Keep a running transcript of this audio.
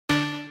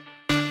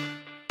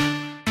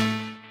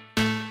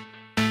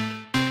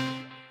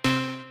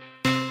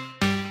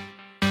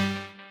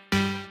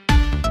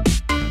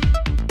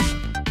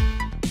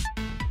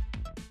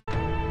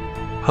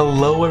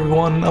Hello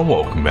everyone and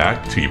welcome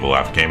back to Evil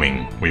Laugh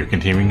Gaming. We are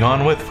continuing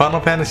on with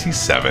Final Fantasy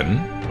VII.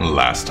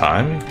 Last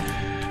time,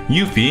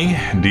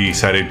 Yuffie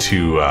decided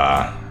to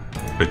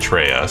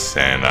betray us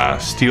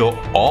and steal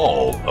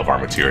all of our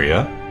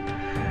materia.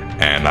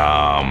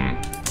 And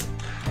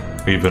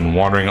we've been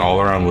wandering all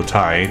around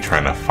Wutai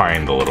trying to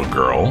find the little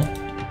girl.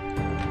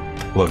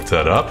 Looked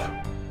that up.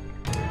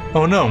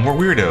 Oh no, more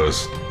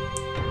weirdos.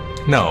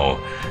 No,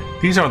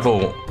 these aren't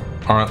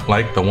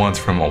like the ones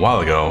from a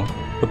while ago.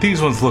 But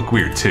these ones look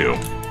weird too.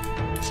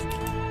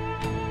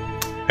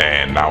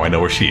 And now I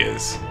know where she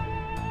is.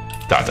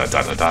 Dot dot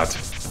dot dot dot.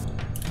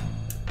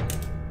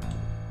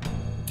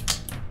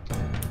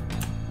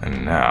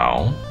 And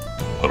now,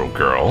 little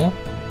girl.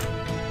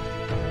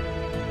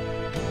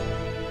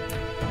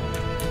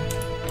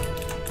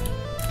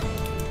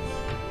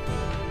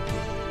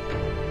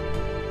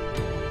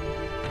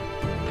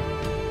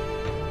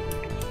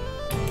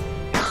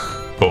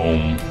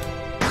 Boom.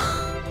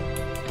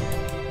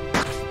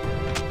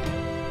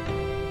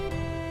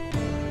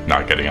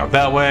 Not getting out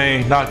that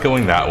way, not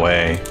going that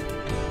way.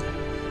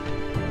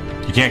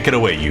 You can't get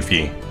away,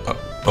 Yuffie.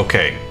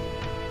 Okay.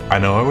 I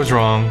know I was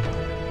wrong.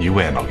 You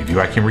win. I'll give you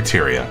back your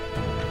materia.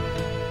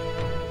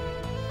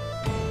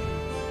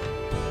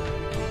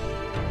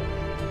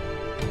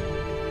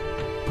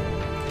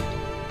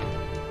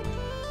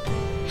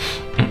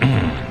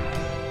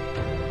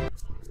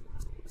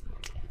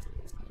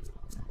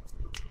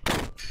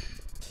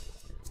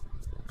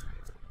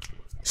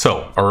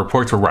 So, our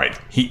reports were right.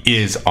 He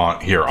is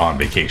here on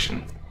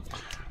vacation.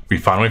 We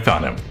finally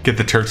found him. Get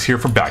the Turks here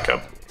for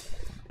backup.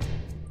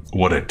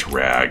 What a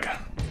drag.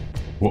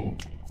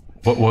 What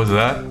was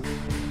that?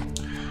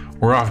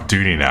 We're off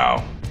duty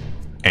now.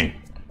 And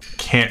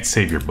can't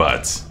save your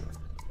butts.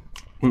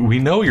 We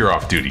know you're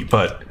off duty,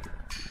 but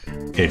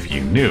if you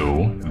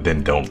knew,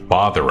 then don't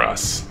bother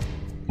us.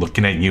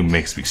 Looking at you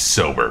makes me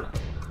sober.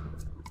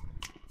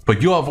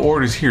 But you'll have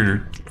orders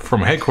here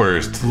from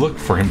headquarters to look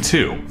for him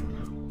too.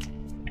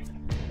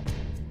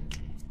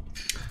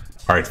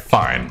 Alright,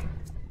 fine.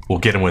 We'll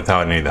get him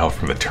without any of the help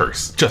from the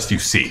Turks. Just you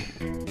see.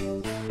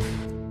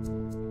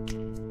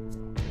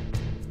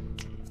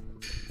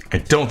 I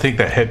don't think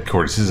that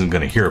headquarters isn't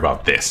going to hear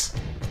about this.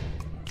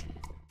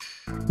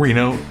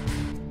 Reno,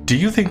 do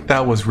you think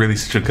that was really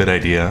such a good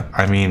idea?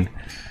 I mean,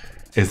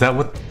 is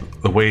that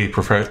the way a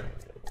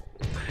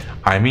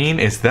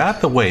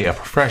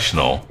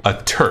professional,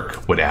 a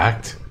Turk, would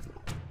act?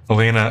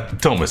 Elena,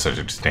 don't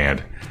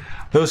misunderstand.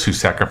 Those who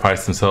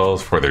sacrifice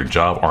themselves for their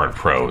job aren't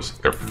pros,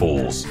 they're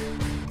fools.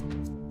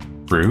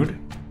 Rude?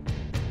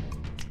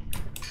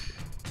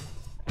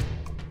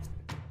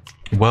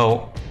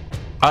 Well,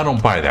 I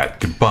don't buy that.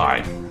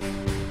 Goodbye.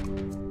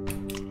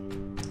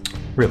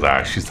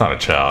 Relax, she's not a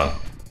child.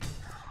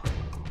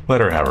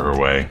 Let her have her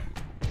way.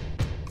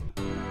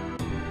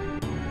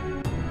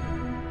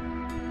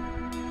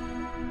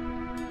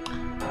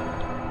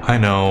 I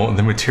know,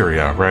 the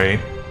materia, right?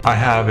 I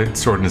have it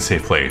stored in a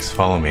safe place.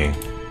 Follow me.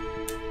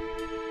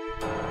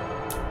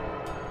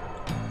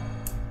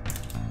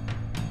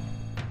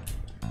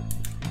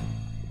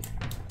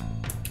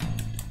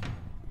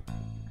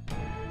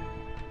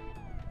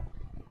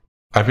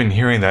 I've been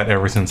hearing that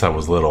ever since I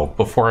was little.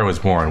 Before I was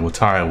born,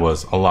 Wutai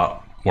was a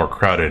lot more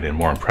crowded and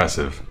more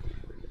impressive.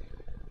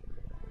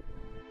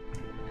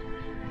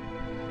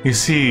 You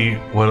see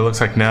what it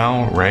looks like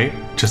now, right?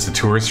 Just a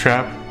tourist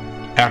trap?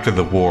 After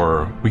the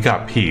war, we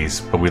got peace,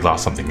 but we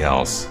lost something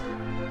else.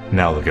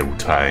 Now look at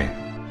Wutai.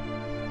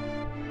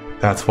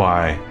 That's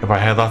why, if I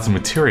had lots of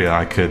materia,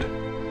 I could...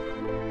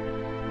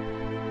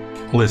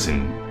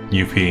 Listen,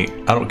 Yuffie,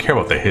 I don't care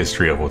about the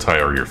history of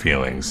Wutai or your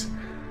feelings.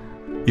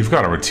 You've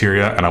got our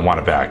materia, and I want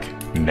it back.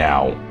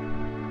 Now.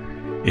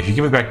 If you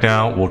give it back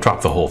now, we'll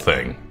drop the whole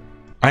thing.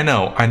 I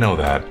know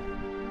that.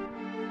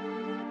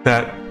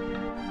 That...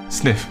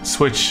 Sniff,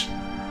 switch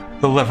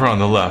the lever on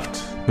the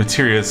left.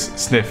 Materia's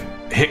sniff,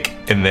 hick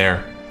in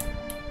there.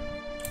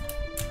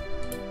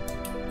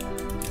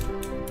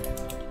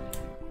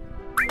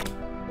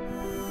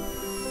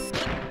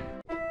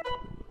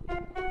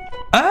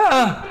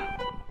 Ah!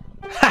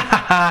 Ha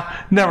ha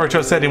ha! Never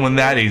trust anyone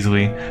that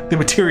easily. The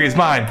materia is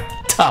mine.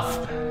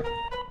 Tough.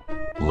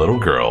 Little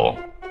girl.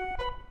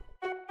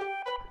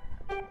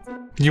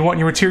 You want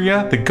your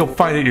materia? Then go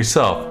find it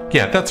yourself.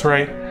 Yeah, that's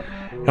right.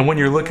 And when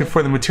you're looking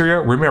for the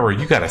materia, remember,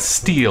 you gotta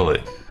steal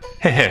it.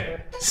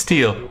 Hehe.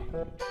 Steal.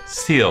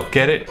 Steal.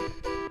 Get it?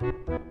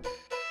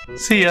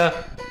 See ya.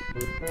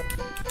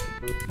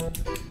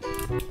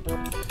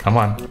 Come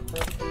on.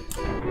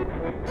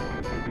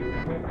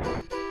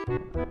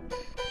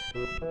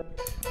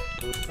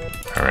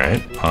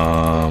 Alright,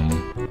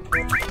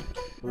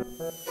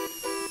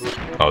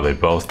 Oh, they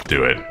both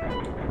do it.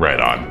 Right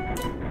on.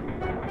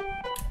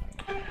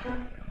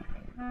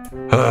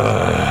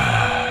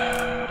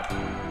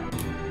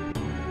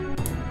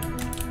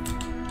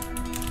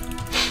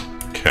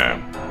 Okay.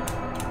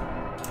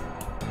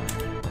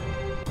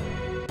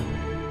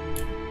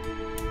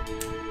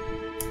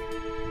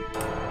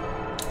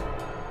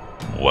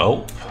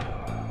 Well.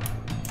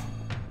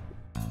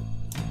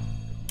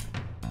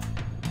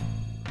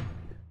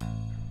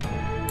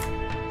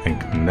 I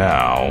think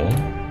now...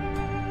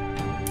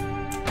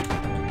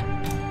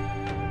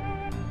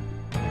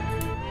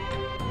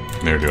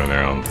 they're doing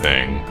their own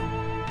thing.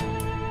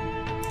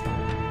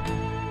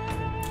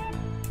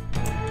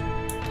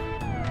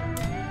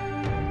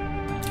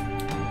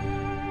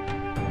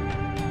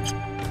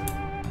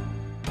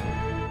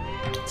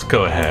 Let's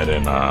go ahead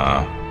and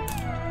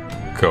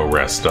go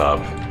rest up.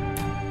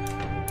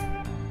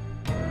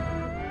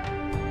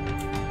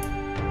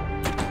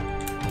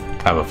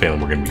 I have a feeling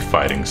we're going to be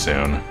fighting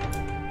soon.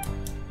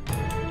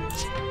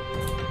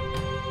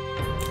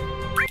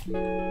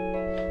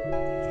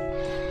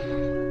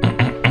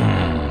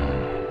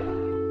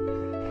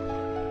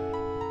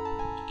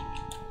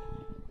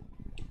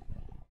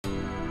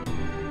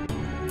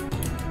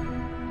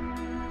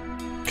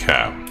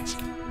 Okay.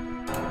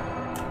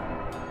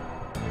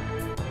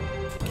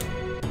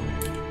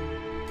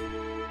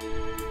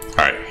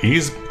 Alright,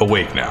 he's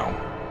awake now.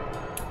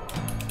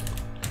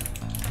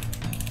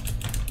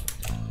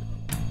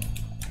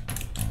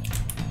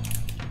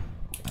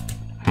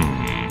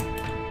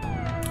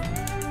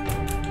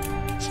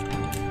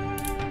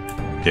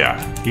 Yeah,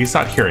 he's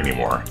not here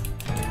anymore.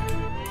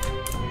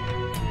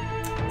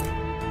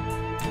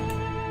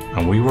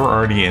 And we were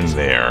already in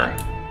there,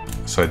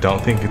 so I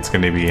don't think it's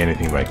going to be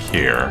anything back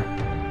here.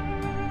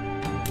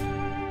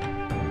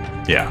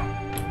 Yeah.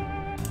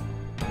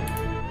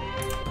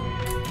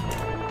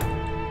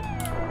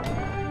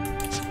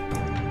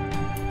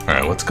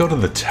 Alright, let's go to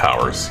the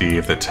tower, see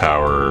if the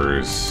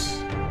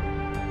tower's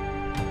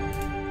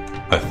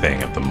a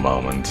thing at the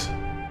moment.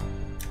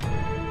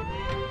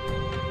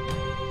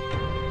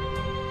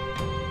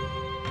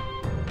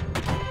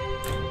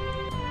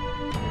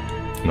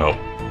 Nope.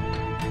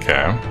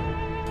 Okay.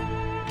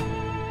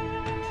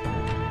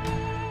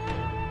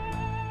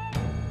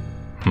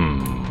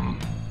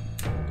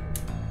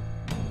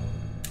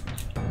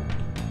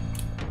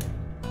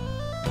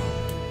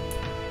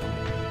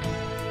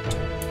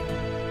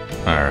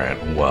 Alright,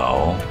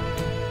 well...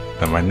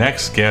 then my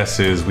next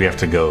guess is we have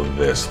to go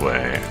this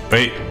way.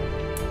 Wait!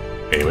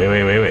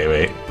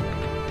 Wait.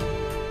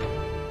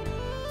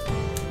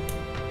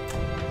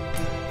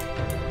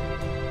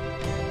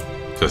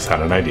 Just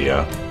had an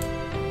idea.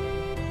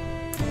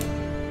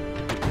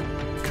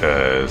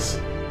 Because...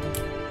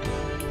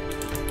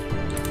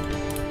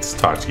 let's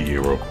talk to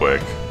you real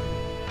quick.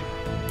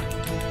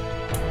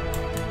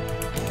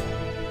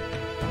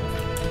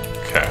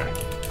 Okay.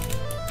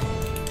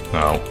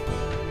 No.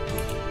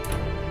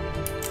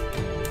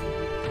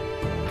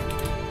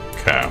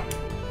 Okay.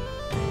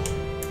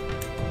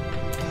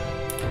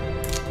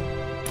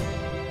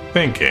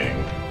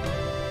 Thinking.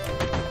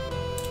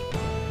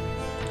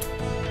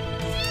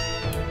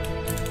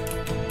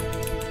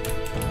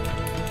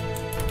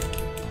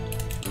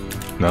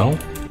 No?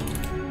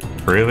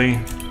 Really?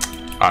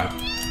 I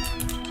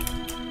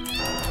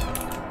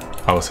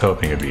was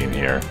hoping it'd be in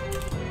here.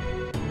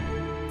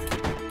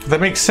 But that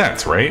makes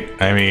sense, right?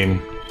 I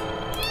mean...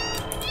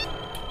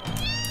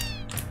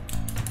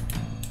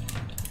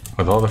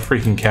 with all the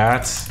freaking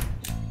cats?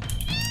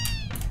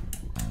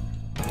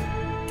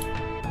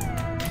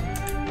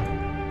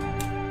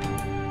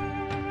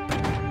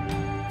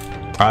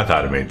 I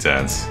thought it made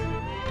sense.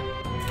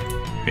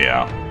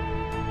 Yeah.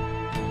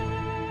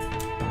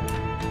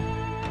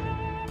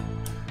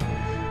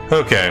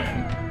 Okay,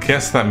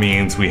 guess that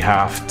means we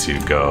have to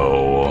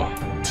go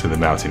to the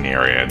mountain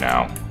area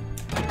now.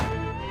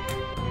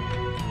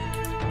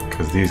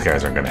 Because these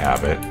guys aren't going to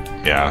have it.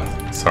 Yeah,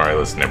 sorry,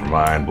 listen, never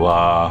mind,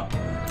 blah.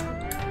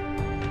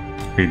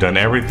 We've done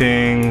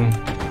everything.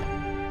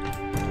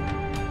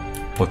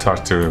 We'll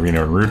talk to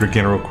Reno and Root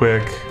again real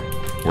quick.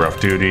 We're off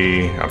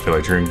duty. I feel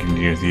like drinking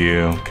with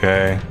you,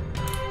 okay?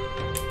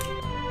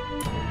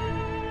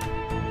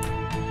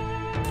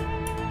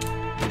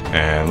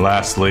 And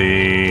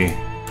lastly...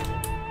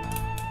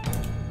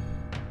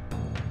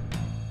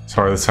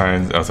 sorry, this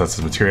time outside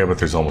some material, but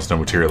there's almost no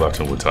material left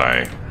in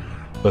Wutai.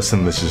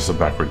 Listen, this is just a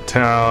backward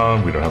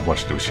town. We don't have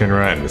much to do with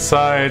Shinra, and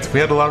besides, if we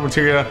had a lot of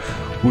material,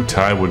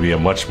 Wutai would be a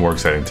much more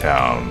exciting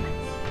town.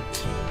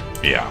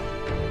 Yeah.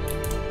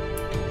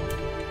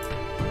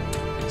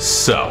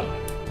 So,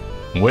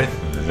 with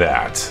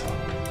that,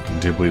 I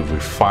do believe we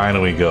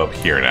finally go up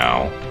here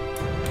now.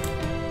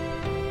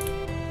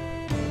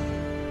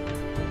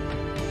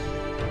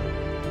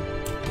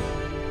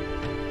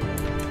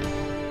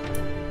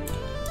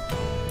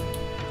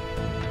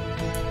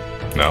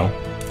 No?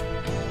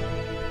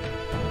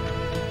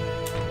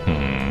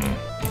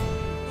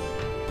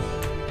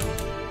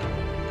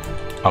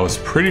 I was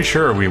pretty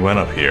sure we went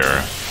up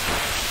here,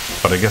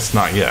 but I guess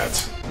not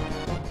yet.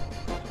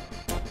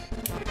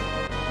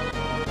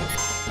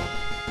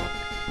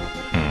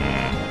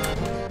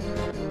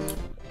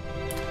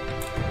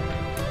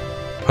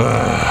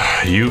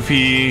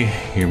 Yuffie,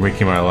 you're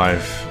making my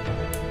life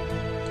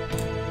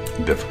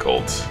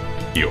difficult.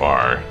 You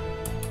are.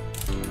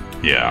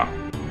 Yeah.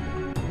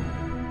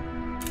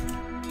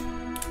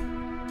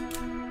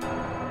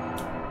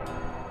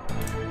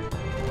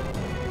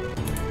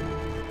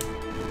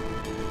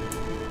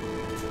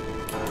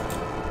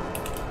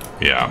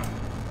 Yeah.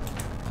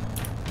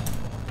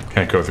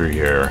 Can't go through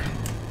here.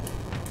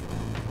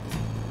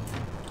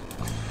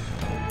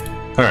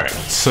 Alright,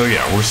 so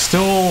yeah, we're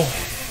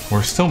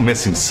still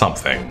missing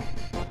something.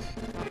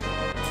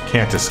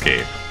 Can't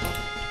escape.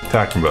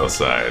 Attack from both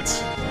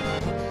sides.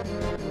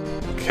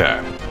 Okay.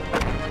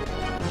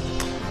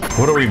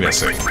 What are we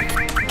missing?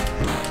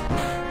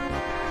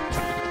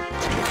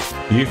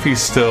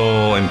 Yuffie's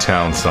still in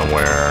town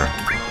somewhere.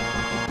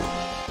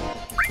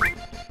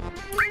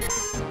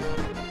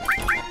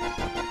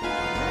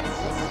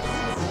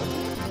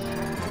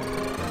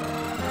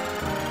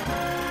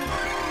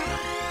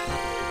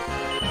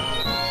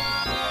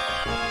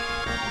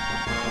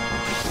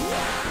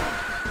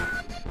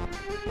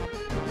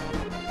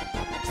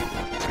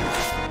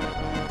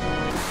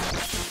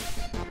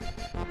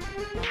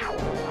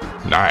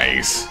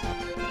 Nice.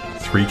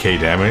 3k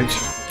damage.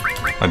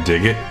 I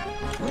dig it.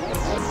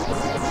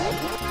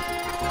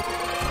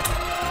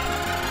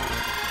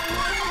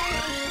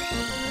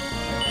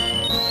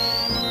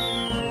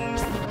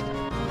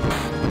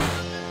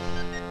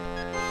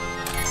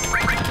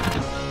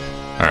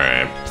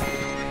 Alright.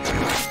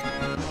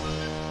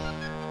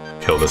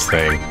 Kill this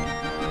thing.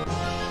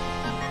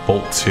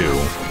 Bolt 2.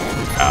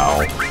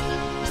 Ow.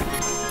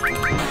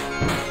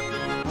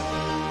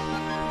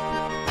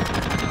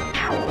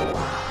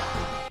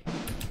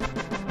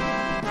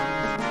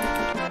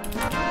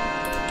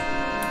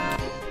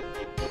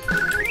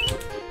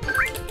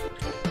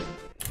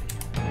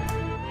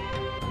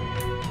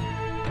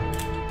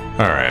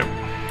 Alright.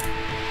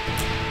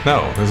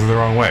 No, this is the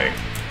wrong way.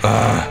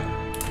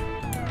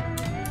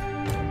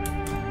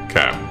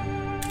 Okay.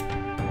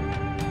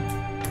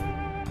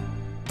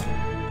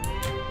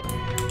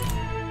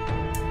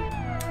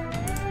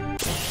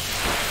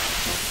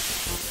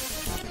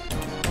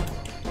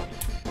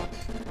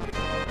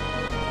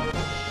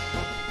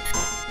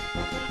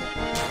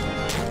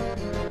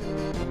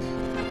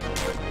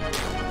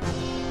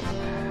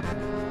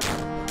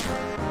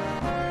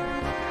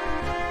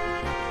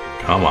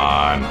 Come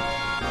on.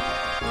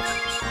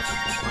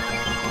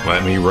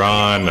 Let me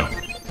run.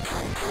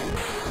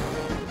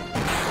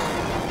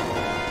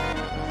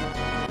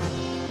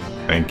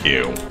 Thank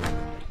you.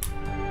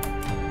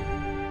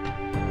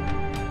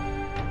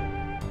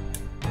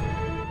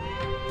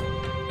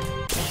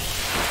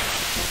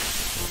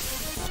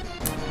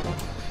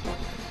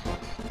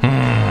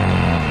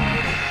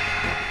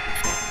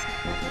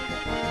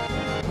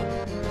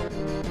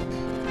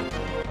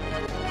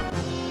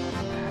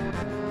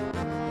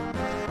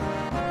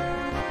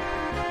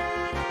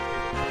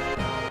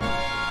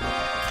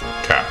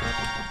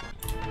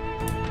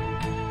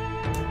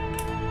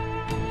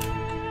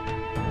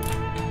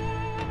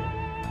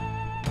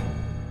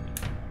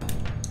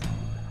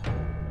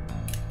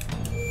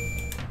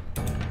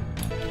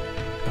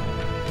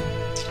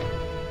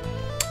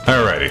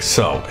 Alrighty,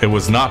 so it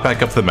was not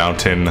back up the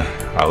mountain.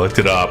 I looked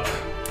it up.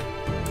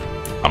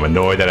 I'm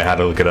annoyed that I had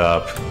to look it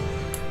up,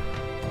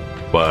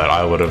 but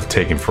I would have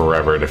taken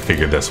forever to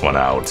figure this one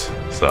out.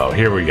 So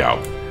here we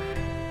go.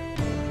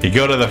 You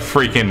go to the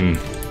freaking,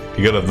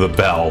 you go to the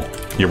bell,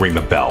 you ring the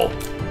bell.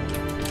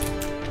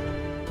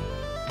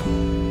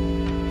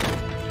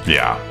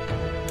 Yeah,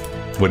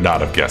 would not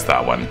have guessed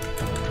that one.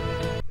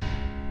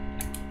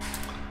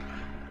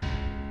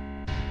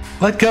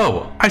 Let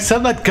go! I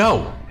said let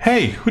go!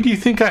 Hey, who do you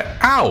think I...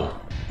 Ow!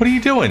 What are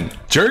you doing,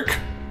 jerk?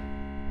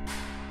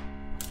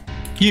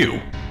 You.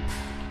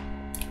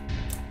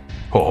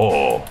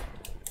 Oh.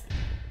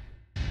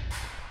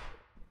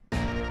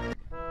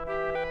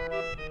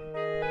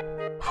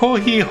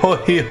 Ho-hee,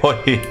 ho-hee,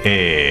 ho-hee,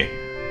 hey.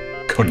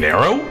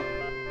 Conero?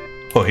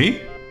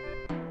 Ho-hee?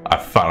 I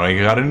finally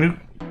got a new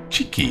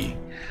cheeky.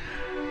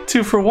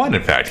 2 for 1,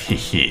 in fact.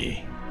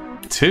 Hee-hee.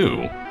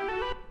 2.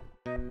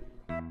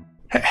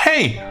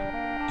 Hey!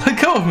 Let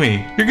go of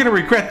me! You're gonna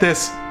regret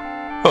this!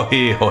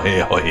 Ho-hee, ho-hee,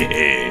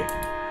 ho-hee.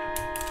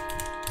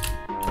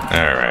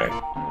 Alright.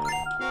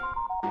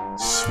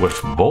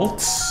 Swift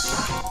bolts.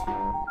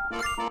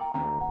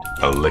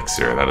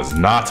 Elixir. That is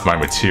not my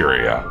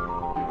materia.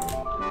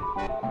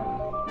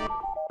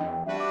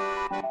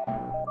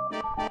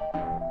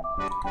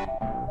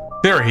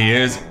 There he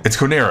is! It's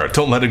Conero.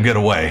 Don't let him get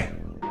away.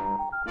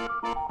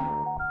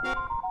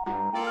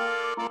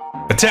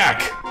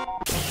 Attack!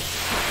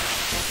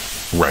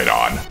 Right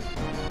on.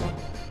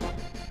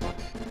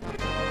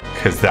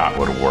 Because that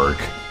would work.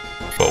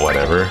 But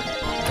whatever.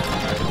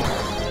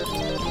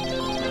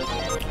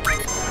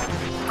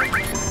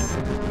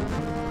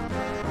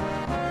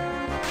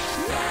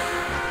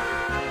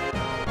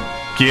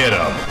 Get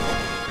him.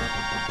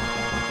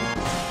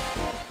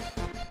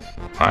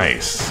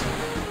 Nice.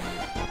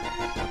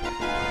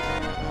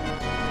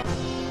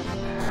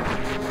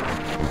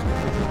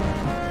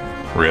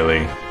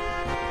 Really?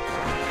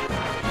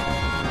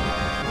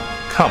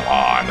 Come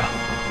on.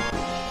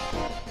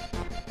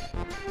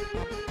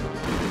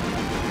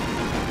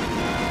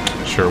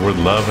 Sure would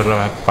love it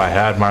if I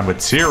had my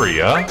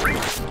materia.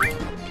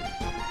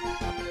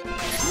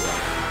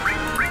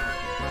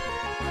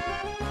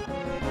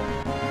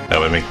 That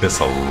would make this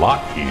a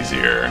lot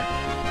easier.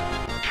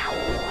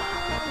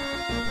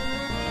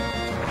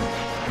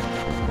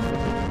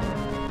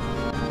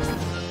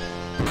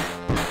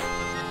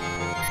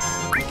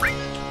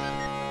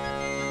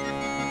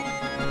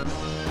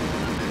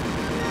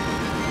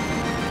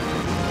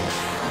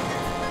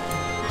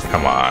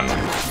 Come on.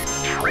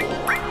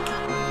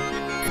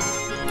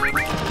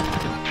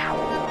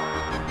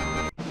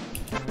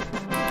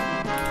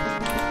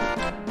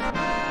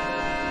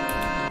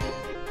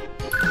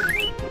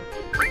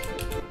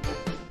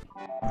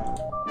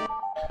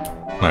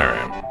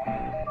 Alright.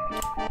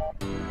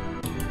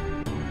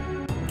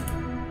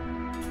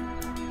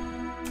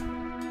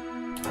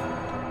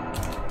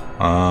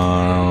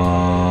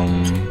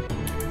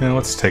 Yeah,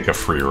 let's take a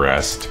free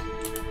rest.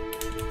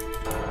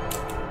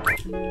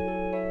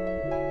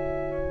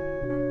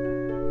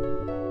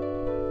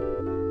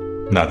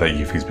 Not that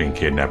Yuffie's being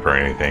kidnapped or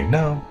anything.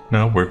 No,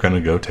 we're gonna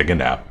go take a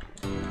nap.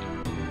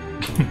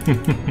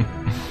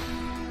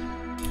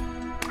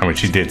 I mean,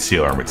 she did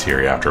steal our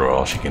materia after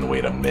all. She can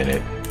wait a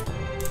minute.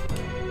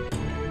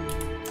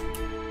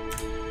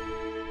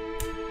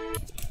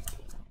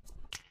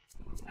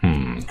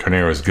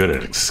 Carnero's good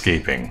at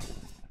escaping.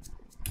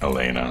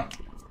 Elena.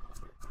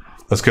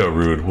 Let's go,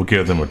 Rude. We'll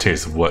give them a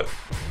taste of what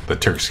the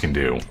Turks can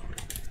do.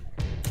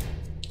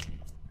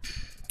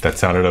 That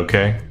sounded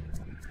okay?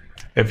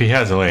 If he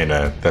has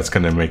Elena, that's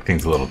going to make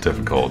things a little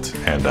difficult.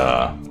 And,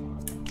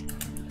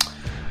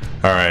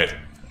 alright.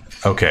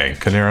 Okay,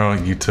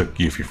 Carnero, you took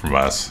Yuffie from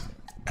us.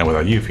 And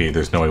without Yuffie,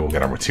 there's no way we'll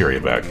get our materia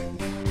back.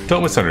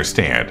 Don't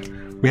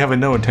misunderstand. We have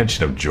no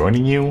intention of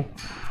joining you.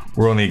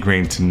 We're only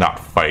agreeing to not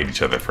fight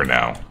each other for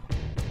now.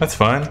 That's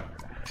fine.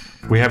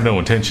 We have no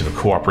intention of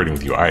cooperating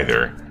with you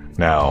either.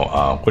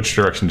 Now, which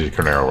direction did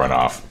Carnero run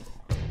off?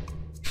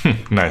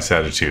 Nice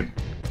attitude.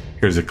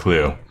 Here's a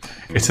clue.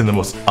 It's in the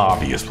most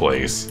obvious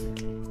place.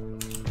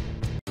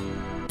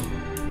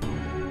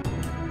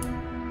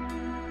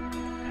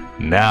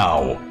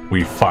 Now,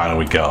 we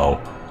finally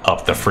go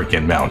up the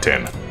freaking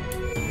mountain.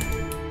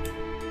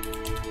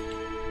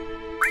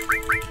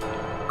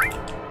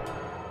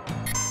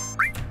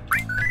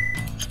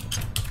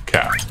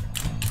 Okay.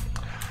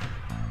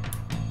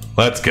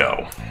 Let's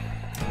go.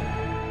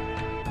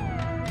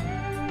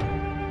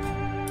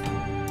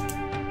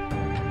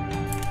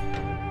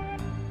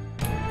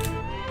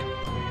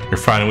 You're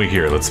finally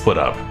here. Let's split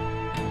up.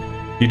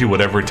 You do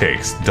whatever it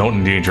takes. Don't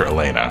endanger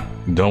Elena.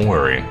 Don't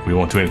worry. We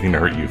won't do anything to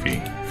hurt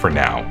Yuffie. For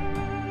now.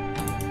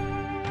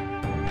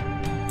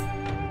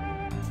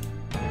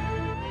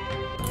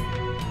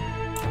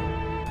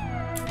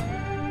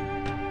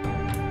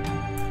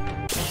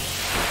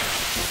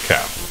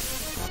 Okay.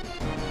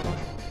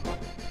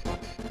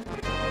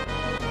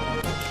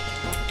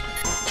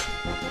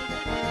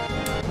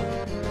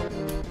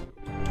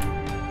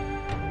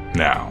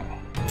 Now.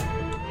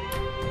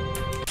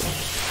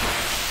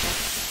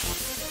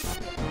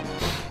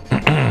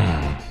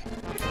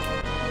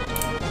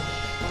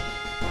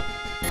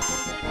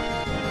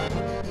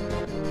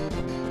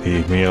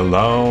 Leave me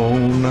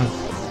alone.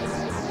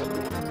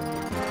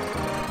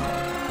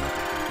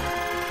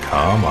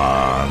 Come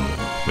on.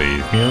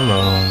 Leave me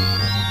alone.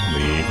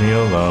 Leave me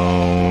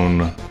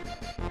alone.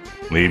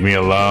 Leave me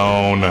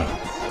alone.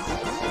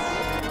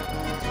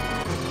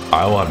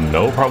 I will have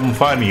no problem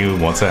finding you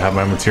once I have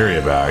my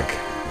materia back.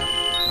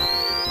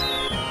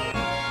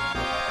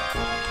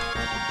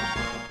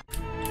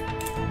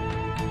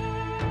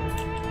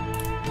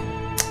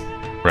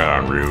 Right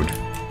on, Rude.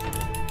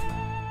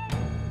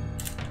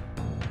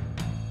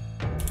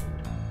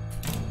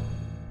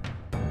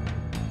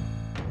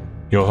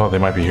 You thought they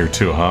might be here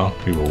too, huh?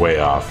 We were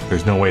way off.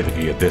 There's no way they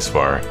could get this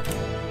far.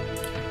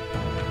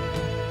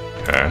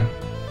 Okay.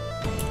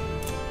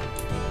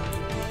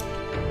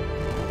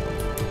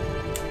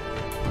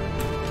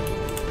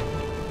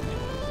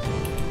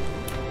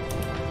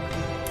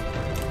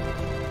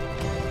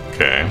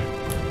 Okay.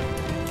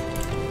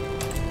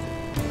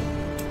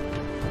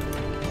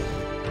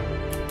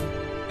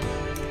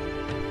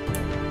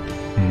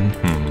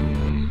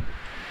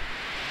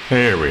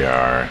 Here we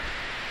are.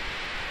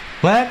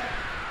 Let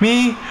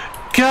me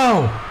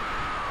go!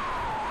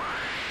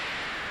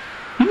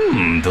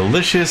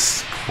 Delicious,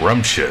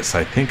 scrumptious.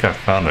 I think I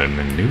found a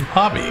new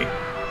hobby.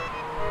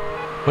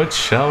 What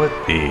shall it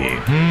be?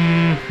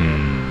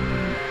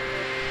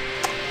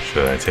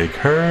 Should I take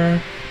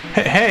her?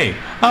 Hey,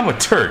 I'm a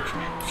Turk.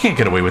 You can't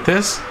get away with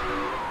this.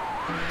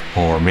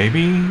 Or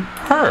maybe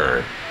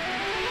her.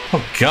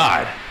 Oh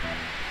God.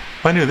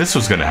 If I knew this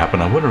was going to happen,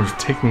 I would have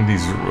taken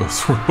these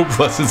rope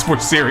lessons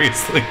more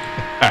seriously.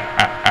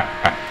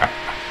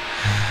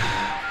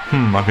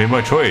 I've made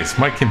my choice.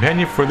 My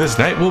companion for this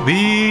night will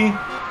be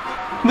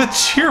the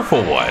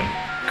cheerful one.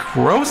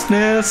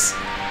 Grossness.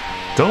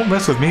 Don't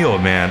mess with me,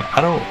 old man.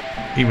 I don't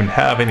even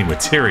have any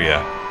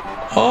materia.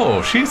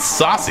 Oh, she's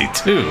saucy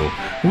too.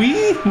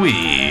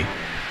 Wee.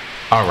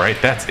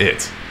 Alright, that's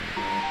it.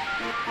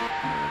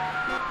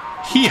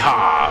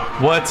 Hee-haw!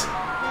 What?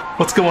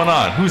 What's going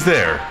on? Who's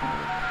there?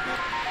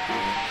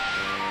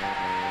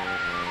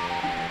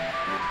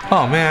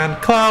 Oh man,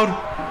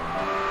 Cloud.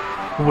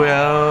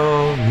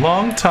 Well,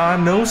 long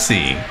time no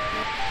see.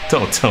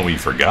 Don't tell me you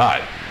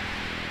forgot.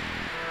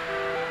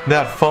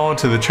 That fall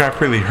into the trap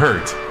really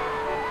hurt.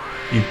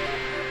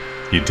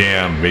 You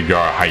damn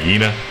Midgar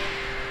hyena.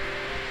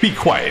 Be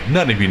quiet.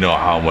 None of you know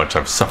how much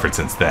I've suffered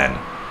since then.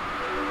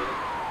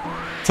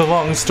 It's a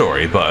long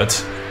story,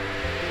 but...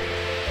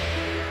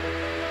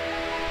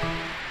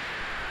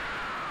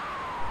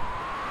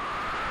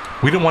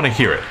 we don't want to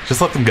hear it.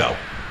 Just let them go.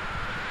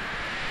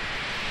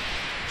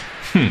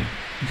 You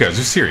guys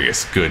are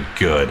serious. Good,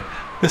 good.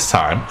 This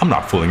time, I'm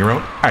not fooling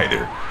around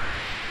either.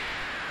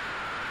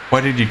 Why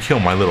did you kill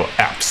my little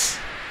apps?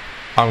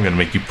 I'm gonna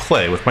make you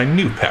play with my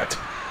new pet,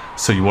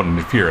 so you won't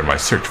interfere in my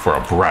search for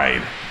a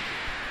bride.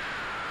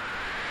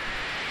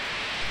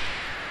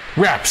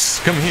 Raps,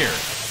 come here.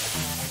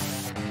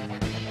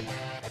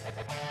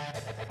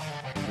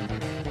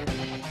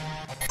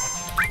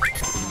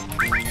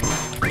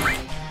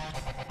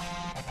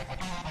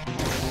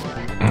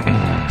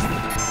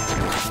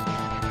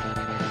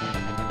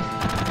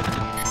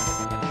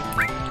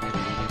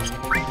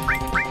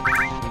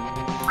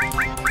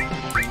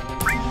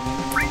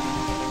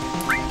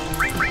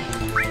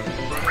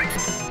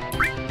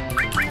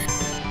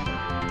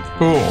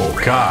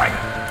 Oh, God.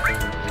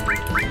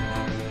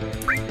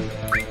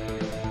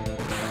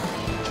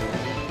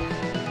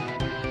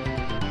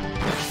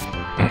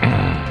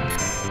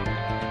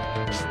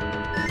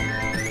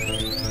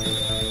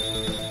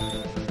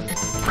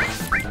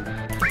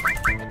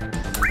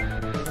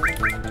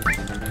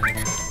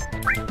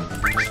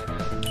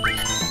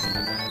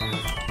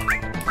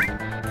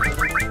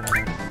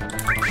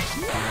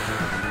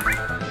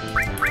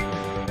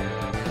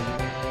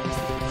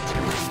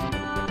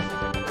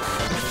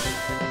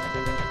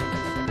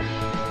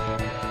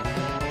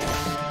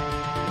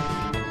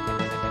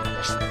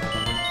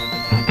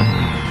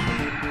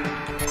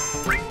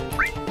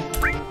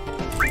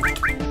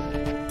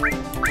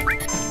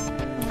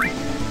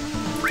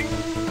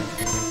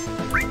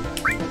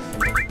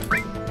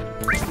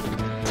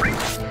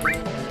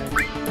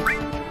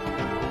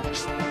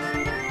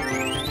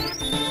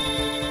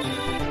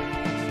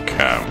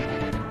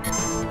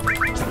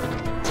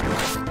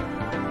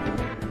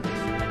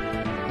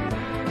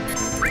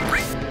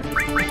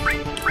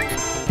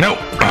 No!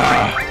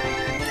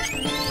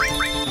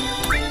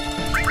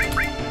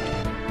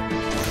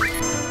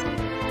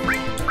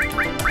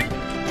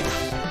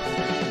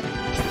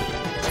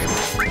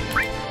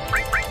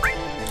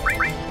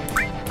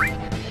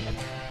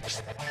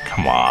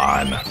 Come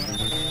on.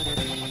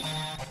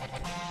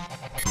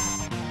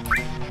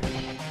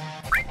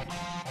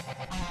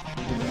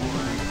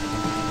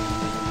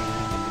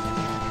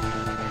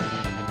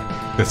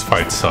 This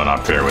fight's so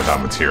not fair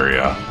without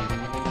materia.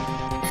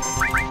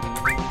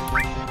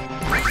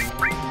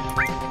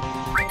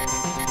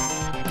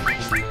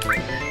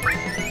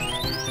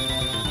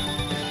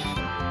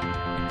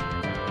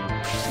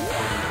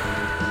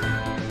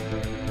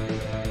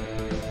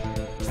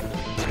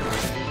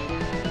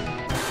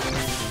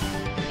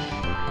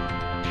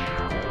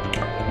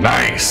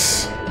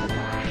 Nice!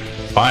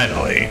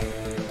 Finally.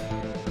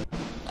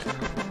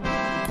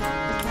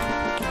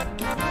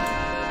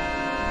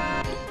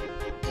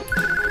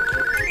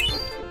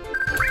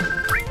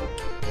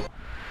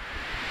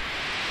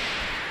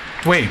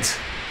 Wait,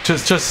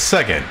 just a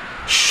second.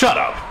 Shut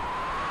up.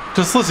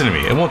 Just listen to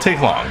me, it won't take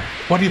long.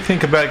 What do you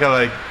think a bad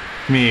guy like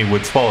me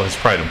would swallow his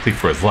pride and plead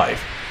for his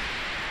life?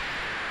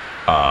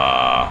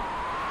 Because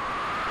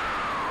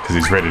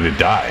he's ready to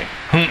die.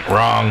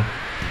 Wrong.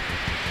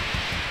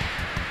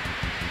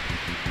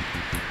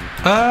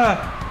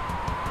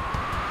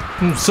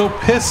 I'm so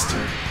pissed.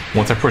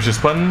 Once I push this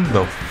button,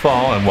 they'll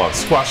fall and walk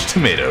squashed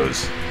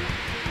tomatoes.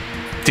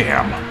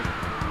 Damn.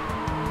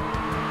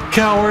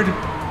 Coward.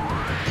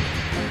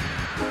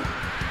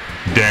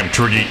 Damn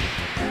Triggy.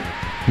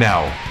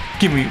 Now,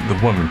 give me the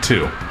woman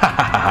too. Ha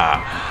ha ha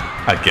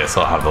ha. I guess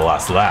I'll have the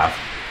last laugh.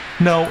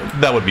 No,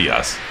 that would be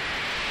us.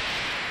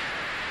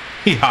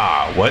 Hee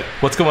ha. What?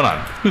 What's going on?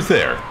 Who's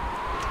there?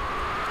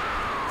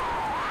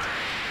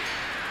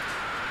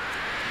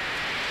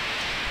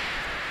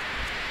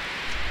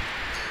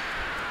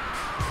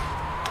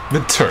 The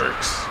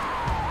Turks.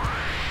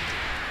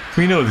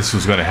 We know this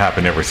was going to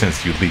happen ever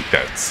since you leaked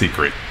that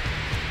secret.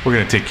 We're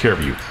going to take care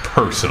of you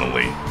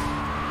personally.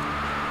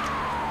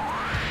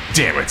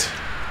 Damn it.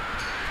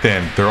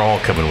 Then they're all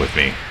coming with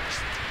me.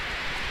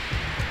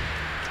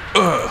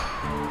 Ugh.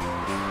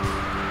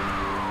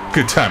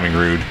 Good timing,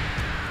 Rude.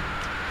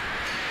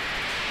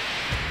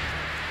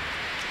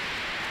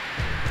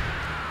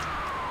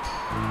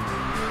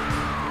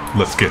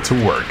 Let's get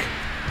to work.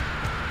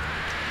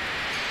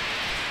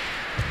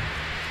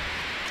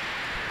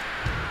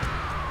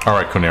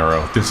 Alright,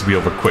 Conero, this will be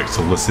over quick,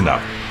 so listen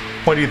up.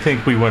 Why do you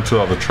think we went to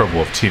all the trouble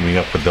of teaming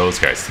up with those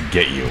guys to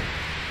get you?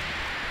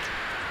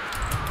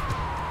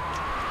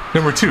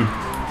 Number 2.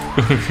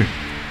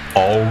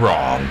 All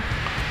wrong.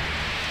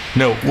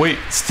 No, wait,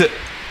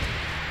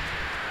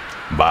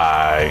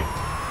 Bye.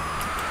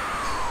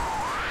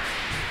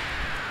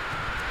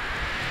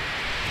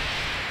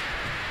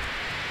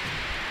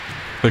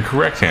 The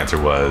correct answer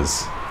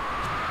was...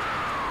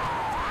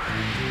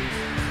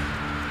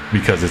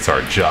 because it's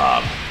our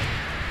job.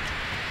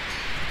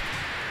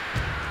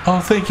 Oh,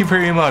 thank you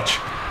very much.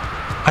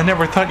 I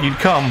never thought you'd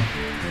come.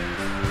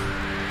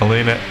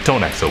 Elena,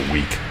 don't act so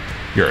weak.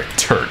 You're a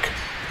Turk.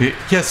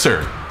 Yes,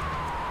 sir.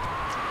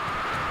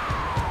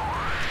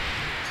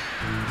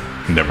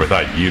 Never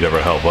thought you'd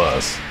ever help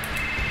us.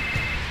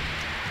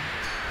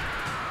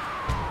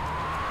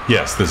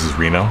 Yes, this is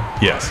Reno.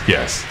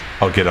 Yes.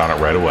 I'll get on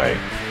it right away.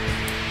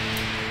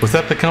 Was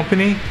that the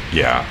company?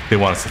 Yeah, they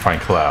want us to find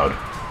Cloud.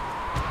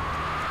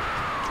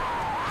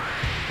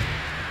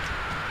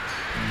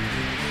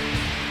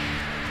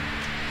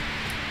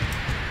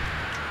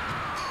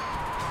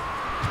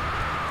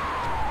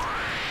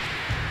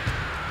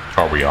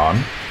 Are we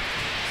on?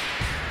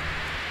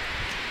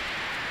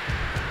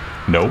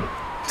 Nope.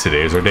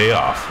 Today's our day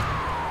off.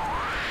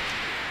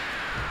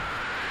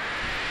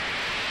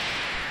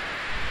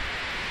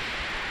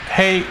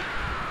 Hey,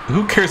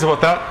 who cares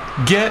about that?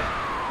 Get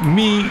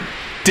me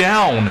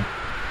down!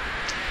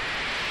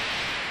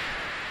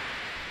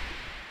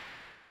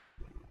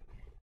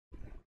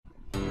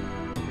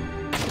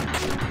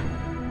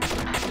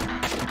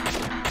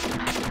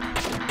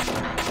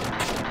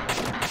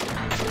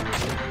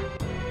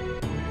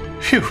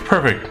 Phew,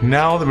 perfect.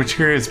 Now the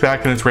materia is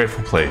back in its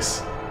rightful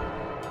place.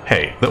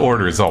 Hey, the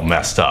order is all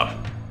messed up.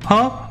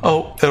 Huh?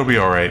 Oh, it'll be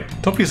alright.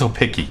 Don't be so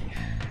picky.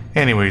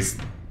 Anyways,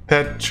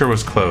 that sure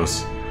was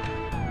close.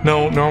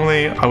 No,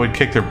 normally I would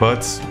kick their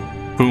butts.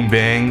 Boom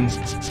bang.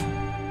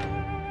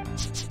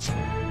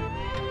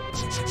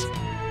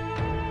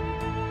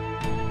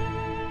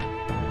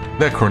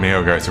 That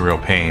Corneo guy's a real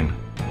pain.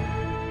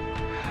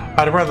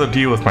 I'd rather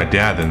deal with my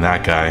dad than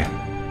that guy.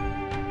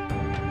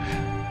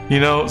 You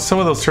know, some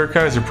of those Turk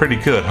guys are pretty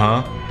good,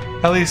 huh?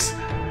 At least,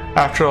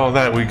 after all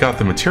that, we got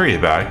the materia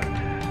back.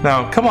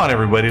 Now, come on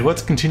everybody,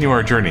 let's continue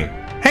our journey.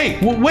 Hey,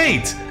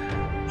 wait!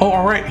 Oh,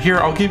 alright, here,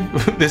 I'll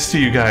give this to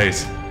you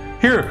guys.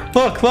 Here,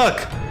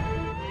 look!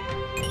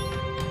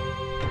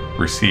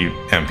 Receive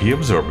MP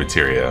absorb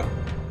materia.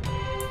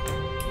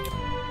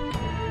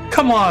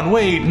 Come on,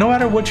 wait, no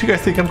matter what you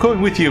guys think, I'm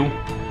going with you.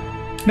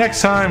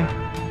 Next time.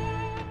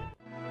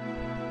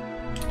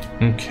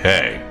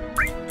 Okay.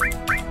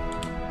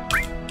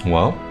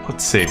 Well,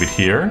 let's save it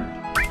here.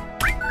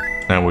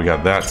 And we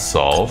got that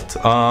solved.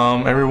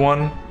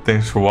 Everyone,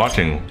 thanks for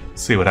watching.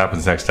 See what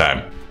happens next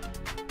time.